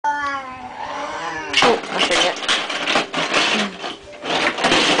Oh, I forget.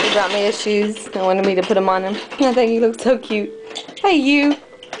 He got me his shoes and wanted me to put them on him. I think he looks so cute. Hey, you.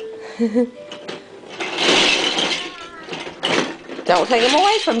 Don't take him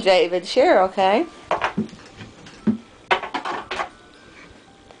away from David. Sure, okay?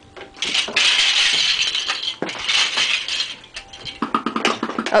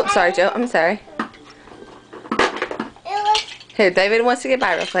 Oh, sorry, Joe. I'm sorry. Here, David wants to get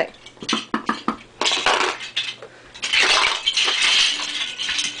by real quick.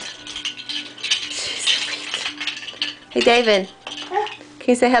 Hey, David. Can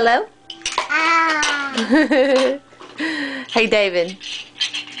you say hello? Hey, David.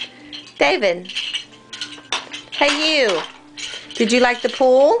 David. Hey, you. Did you like the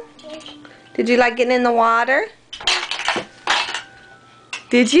pool? Did you like getting in the water?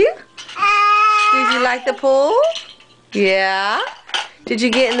 Did you? Did you like the pool? Yeah? Did you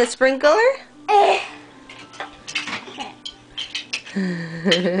get in the sprinkler?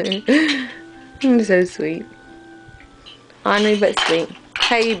 You're so sweet. Ornery but sweet.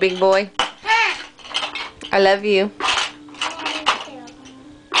 Hey, you big boy. I love you.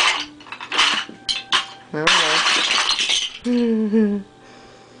 Okay.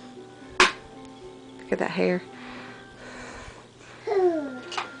 Look at that hair.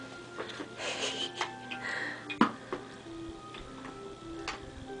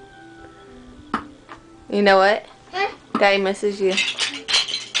 You know what? Daddy misses you.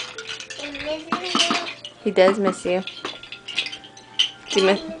 He does miss you. Do you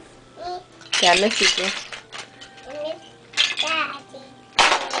miss? Dad misses you.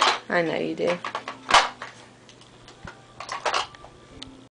 I know you do.